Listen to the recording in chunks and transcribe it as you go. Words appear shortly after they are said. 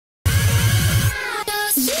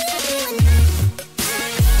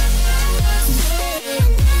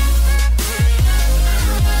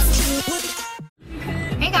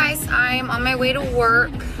on my way to work.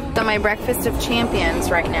 So my breakfast of champions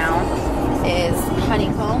right now is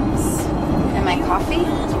honeycombs and my coffee.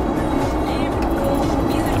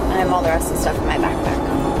 I have all the rest of the stuff in my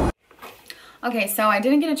backpack. Okay, so I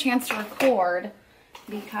didn't get a chance to record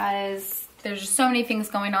because there's just so many things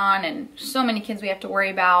going on and so many kids we have to worry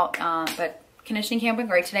about, but conditioning camp went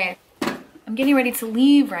great today. I'm getting ready to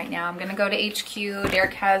leave right now. I'm gonna go to HQ.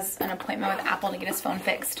 Derek has an appointment with Apple to get his phone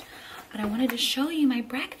fixed. But I wanted to show you my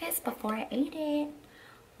breakfast before I ate it.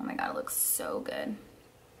 Oh my God, it looks so good.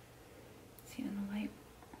 See it in the light?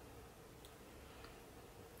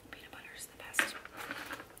 Peanut butter is the best.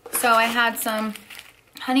 So I had some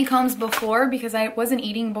honeycombs before because I wasn't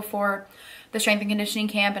eating before the strength and conditioning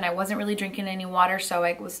camp and I wasn't really drinking any water, so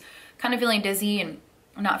I was kind of feeling dizzy and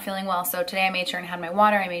not feeling well. So today I made sure and had my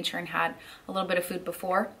water. I made sure and had a little bit of food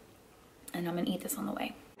before, and I'm gonna eat this on the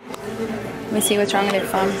way. Let me see what's wrong with your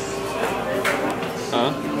phone.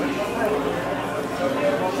 Huh?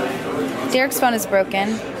 Derek's phone is broken.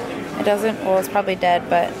 It doesn't, well, it's probably dead,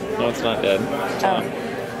 but... No, it's not dead. It's on.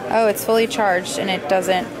 Oh, it's fully charged and it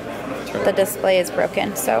doesn't, the display is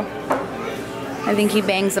broken, so I think he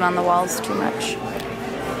bangs it on the walls too much. So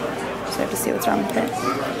I have to see what's wrong with it.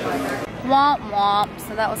 Womp womp,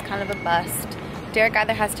 so that was kind of a bust. Derek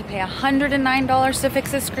either has to pay $109 to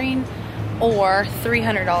fix his screen or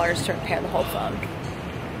 $300 to repair the whole phone.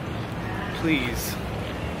 Please.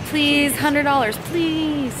 Please, $100,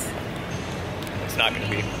 please. It's not going to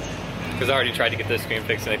be. Because I already tried to get this screen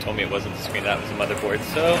fixed and they told me it wasn't the screen, that was the motherboard.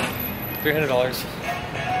 So, $300.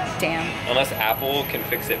 Damn. Unless Apple can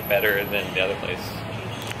fix it better than the other place.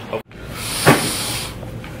 Oh.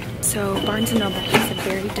 So Barnes & Noble has a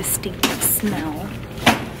very distinct smell.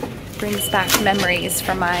 Brings back memories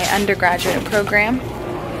from my undergraduate program.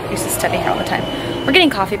 I used to study here all the time. We're getting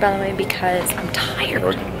coffee, by the way, because I'm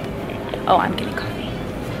tired. Oh, I'm getting coffee.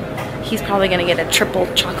 He's probably gonna get a triple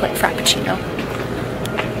chocolate frappuccino.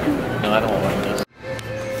 No, I don't want one of those.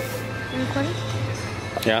 Are you recording?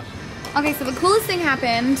 Yeah. Okay, so the coolest thing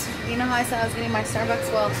happened. You know how I said I was getting my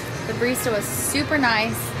Starbucks? Well, the barista was super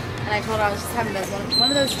nice. And I told her I was just having one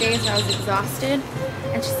of those days where I was exhausted.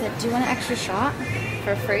 And she said, do you want an extra shot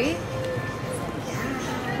for free?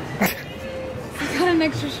 Yeah. I got an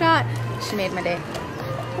extra shot. She made my day.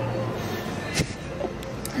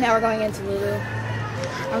 Now we're going into Lulu.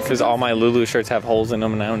 Because all my Lulu shirts have holes in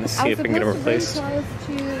them and I want to see if I can get them replaced. I was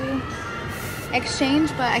supposed to exchange,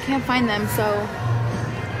 but I can't find them, so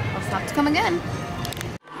I'll have to come again.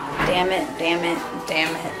 Damn it, damn it,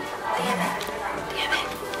 damn it, damn it.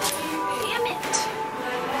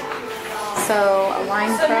 So,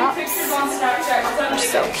 line props are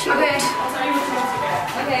so cute.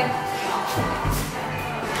 Okay.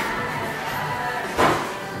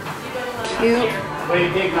 Cute.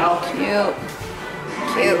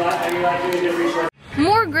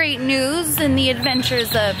 More great news in the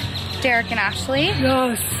adventures of Derek and Ashley.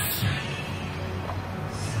 Yes.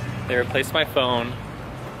 They replaced my phone.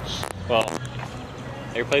 Well,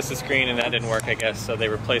 they replaced the screen and that didn't work, I guess, so they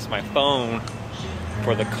replaced my phone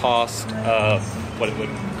for the cost of what it would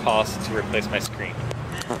cost to replace my screen.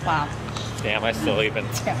 Wow. Damn, I still even...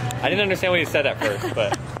 I didn't understand what you said at first,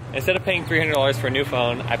 but instead of paying $300 for a new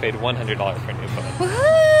phone, I paid $100 for a new phone.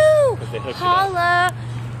 Woohoo! Holla!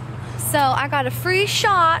 So I got a free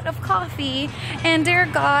shot of coffee and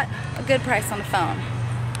Derek got a good price on the phone.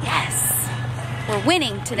 Yes! We're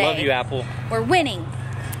winning today. Love you, Apple. We're winning.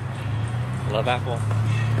 Love Apple.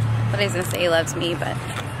 But I was gonna say he loves me, but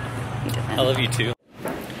he doesn't. I love you too.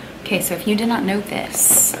 Okay, so if you did not know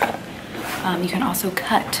this, you can also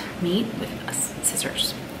cut meat with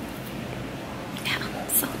scissors. Yeah,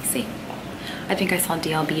 so easy. I think I saw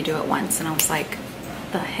DLB do it once and I was like,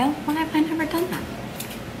 the hell? Why have I never done that?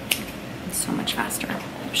 It's so much faster.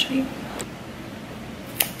 I'll show you.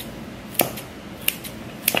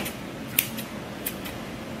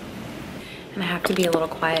 And I have to be a little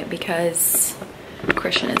quiet because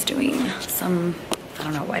Christian is doing some, I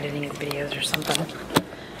don't know, editing his videos or something.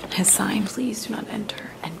 His sign, please do not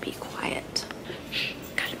enter and be quiet. Shh,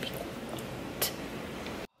 gotta be quiet.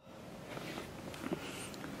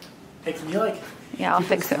 Hey, can you like... Yeah, I'll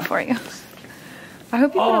fix it for you. I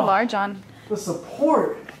hope you put a large on. The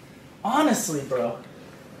support. Honestly, bro.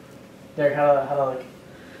 Derek, how to like...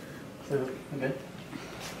 I'm good?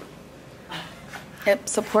 It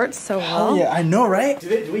supports so well. Oh yeah, I know, right?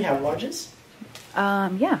 Do we have larges?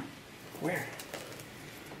 Yeah. Where?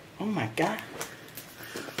 Oh my god.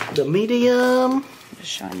 The medium. I'm just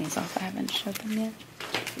showing these off. I haven't showed them yet.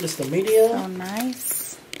 Just the medium. So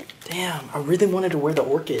nice. Damn, I really wanted to wear the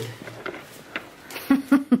orchid.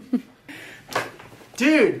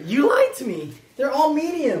 Dude, you lied to me. They're all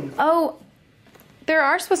medium. Oh, There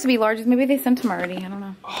are supposed to be larges. Maybe they sent them already. I don't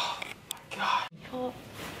know. Oh my god.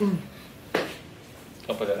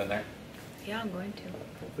 I'll put that in there. Yeah, I'm going to.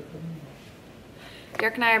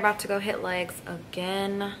 Derek and I are about to go hit legs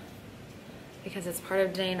again because it's part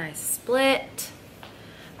of day and I split.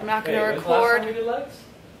 I'm not going to record. Last time we did legs?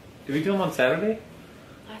 Did we do them on Saturday?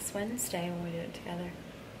 Last Wednesday when we did it together.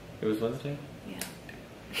 It was Wednesday? Yeah.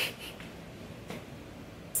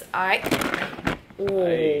 Ay,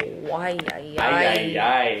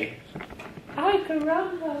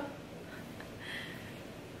 caramba.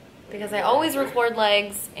 Because I always record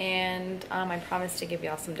legs and I promised to give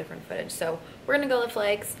y'all some different footage. So we're gonna go lift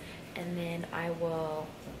legs and then I will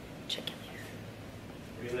check in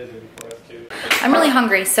later. I'm really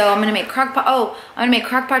hungry, so I'm gonna make crockpot. Oh, I'm gonna make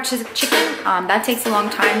crockpot chicken. That takes a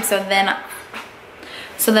long time, so then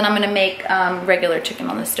I'm gonna make regular chicken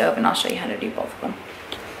on the stove, and I'll show you how to do both of them.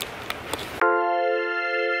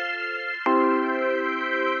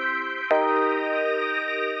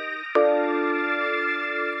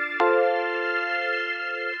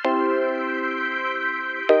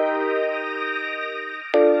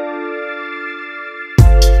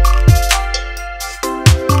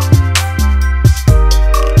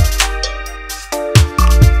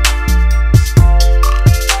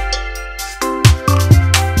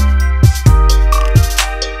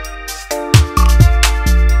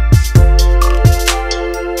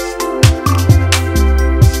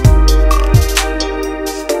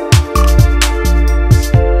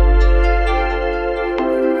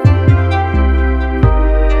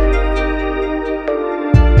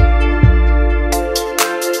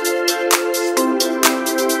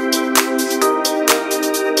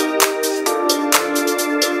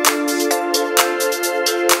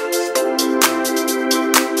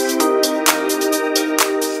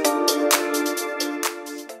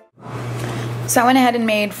 So I went ahead and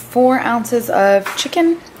made 4 ounces of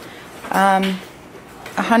chicken,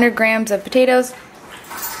 100 grams of potatoes,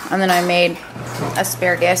 and then I made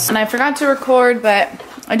asparagus. And I forgot to record, but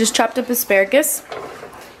I just chopped up asparagus.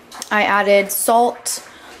 I added salt,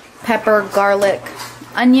 pepper, garlic,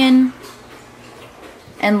 onion,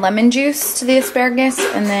 and lemon juice to the asparagus,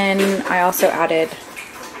 and then I also added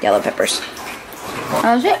yellow peppers.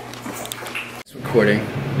 That was it. It's recording.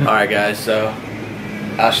 Alright guys, so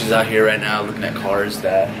Ashley's out here right now looking at cars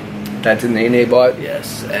that's in the Nene bought.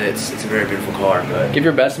 Yes, and it's a very beautiful car. But Give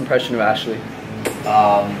your best impression of Ashley.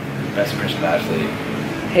 Best impression of Ashley.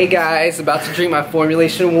 Hey guys, about to drink my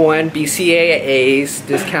Formulation 1 BCAAs.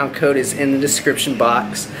 Discount code is in the description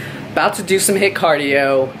box. About to do some HIIT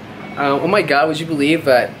cardio. Oh my god, would you believe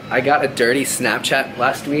that I got a dirty Snapchat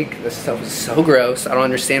last week? This stuff was so gross. I don't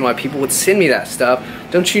understand why people would send me that stuff.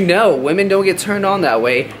 Don't you know, women don't get turned on that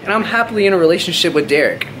way. And I'm happily in a relationship with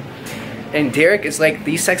Derek. And Derek is like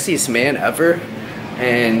the sexiest man ever.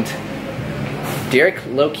 And Derek,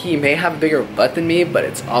 low-key, may have a bigger butt than me, but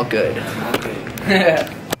it's all good. No.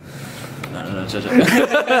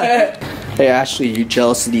 Hey Ashley, you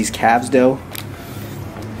jealous of these calves though?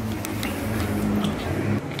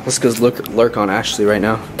 Let's go lurk on Ashley right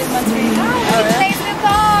now. Today's new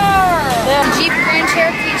car! The Jeep Grand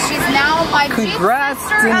Cherokee. She's now my Congrats, Jeep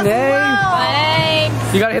sister as Danae. well.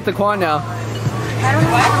 Thanks. You gotta hit the quad now. I don't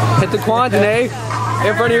know what. Hit the quad, Danae.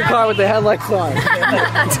 In front of your car with the headlights on.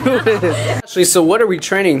 Do it. Ashley, so what are we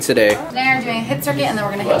training today? Today we're doing a hit circuit and then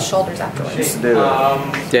we're gonna hit shoulders afterwards.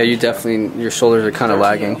 Yeah, you definitely, your shoulders are kind of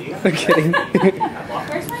lagging. I'm kidding.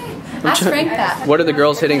 Ask Frank that. What are the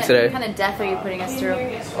girls hitting today? What kind of death are you putting us through?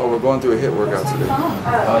 Oh, we're going through a HIIT workout today.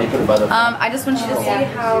 Oh, you put it by the I just want you to see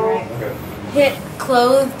how hit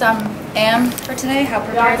clothed I am for today, how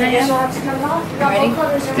prepared I am. Ready?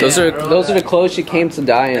 Those are the clothes she came to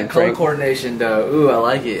die in, color Frank. coordination though. Ooh, I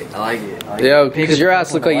like it. I like it. Yeah, because your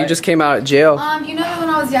ass look like you just came out of jail. You know when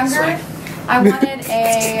I was younger, I wanted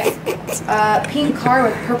a pink car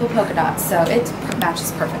with purple polka dots, so it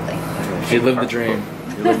matches perfectly. You live the dream.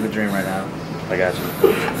 You live the dream right now. I got you.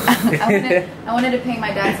 I wanted to paint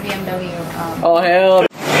my dad's BMW. Oh hell!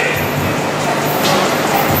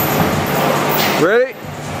 Ready?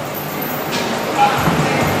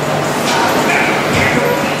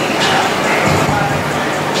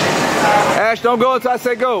 Ash, don't go until I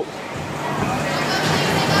say go.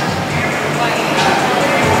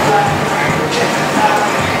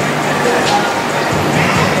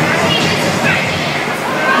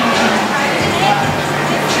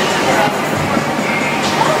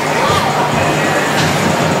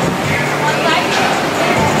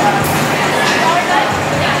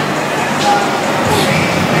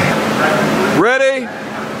 Ready,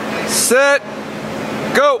 set,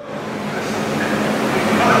 go.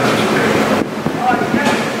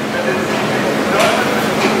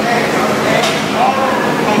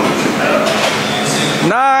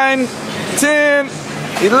 9, 10,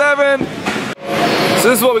 11. So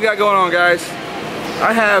this is what we got going on, guys.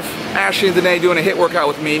 I have Ashley and Danae doing a hit workout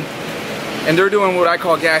with me, and they're doing what I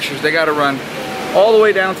call gashers. They gotta run all the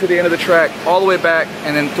way down to the end of the track, all the way back,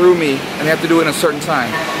 and then through me, and they have to do it in a certain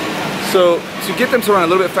time. So to get them to run a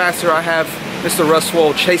little bit faster, I have Mr. Russ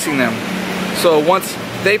Swole chasing them. So once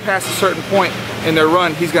they pass a certain point in their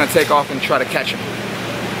run, he's gonna take off and try to catch them.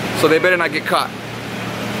 So they better not get caught.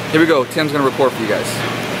 Here we go, Tim's gonna record for you guys.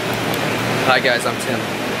 Hi guys, I'm Tim.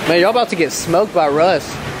 Man, y'all about to get smoked by Russ.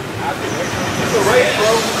 It's a race,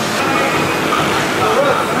 bro.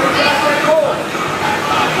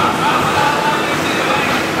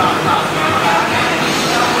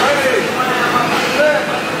 Ready, set,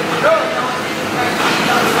 go.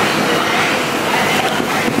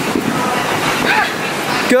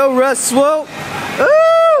 Go Russ Swole!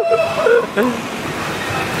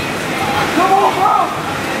 Come on, bro.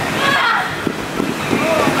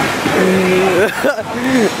 I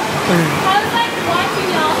was like watching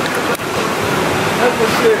y'all. That's the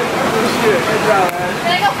shit. That's the shit. Good job, man.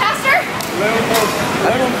 Did I go faster?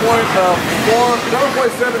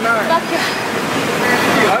 11.79. That's good.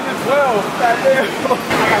 112. Goddamn.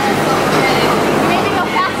 Maybe go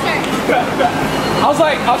faster. I was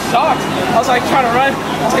shocked. I was like trying to run.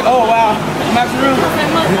 I was like, oh wow, max room.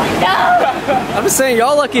 No! I'm just saying,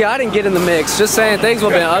 y'all lucky I didn't get in the mix. Just saying, things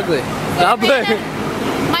would have been ugly.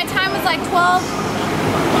 My time was like 12.5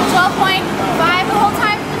 the whole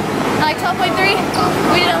time. Like 12.3.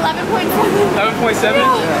 We did 11.7.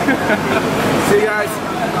 11.7. See, guys,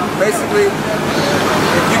 basically,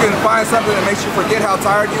 if you can find something that makes you forget how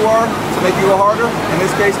tired you are to make you go harder, in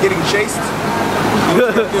this case, getting chased, you know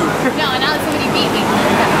what to do. No, now that somebody beat me.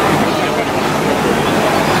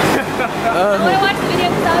 I want to watch the video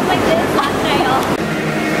because I was like this last night.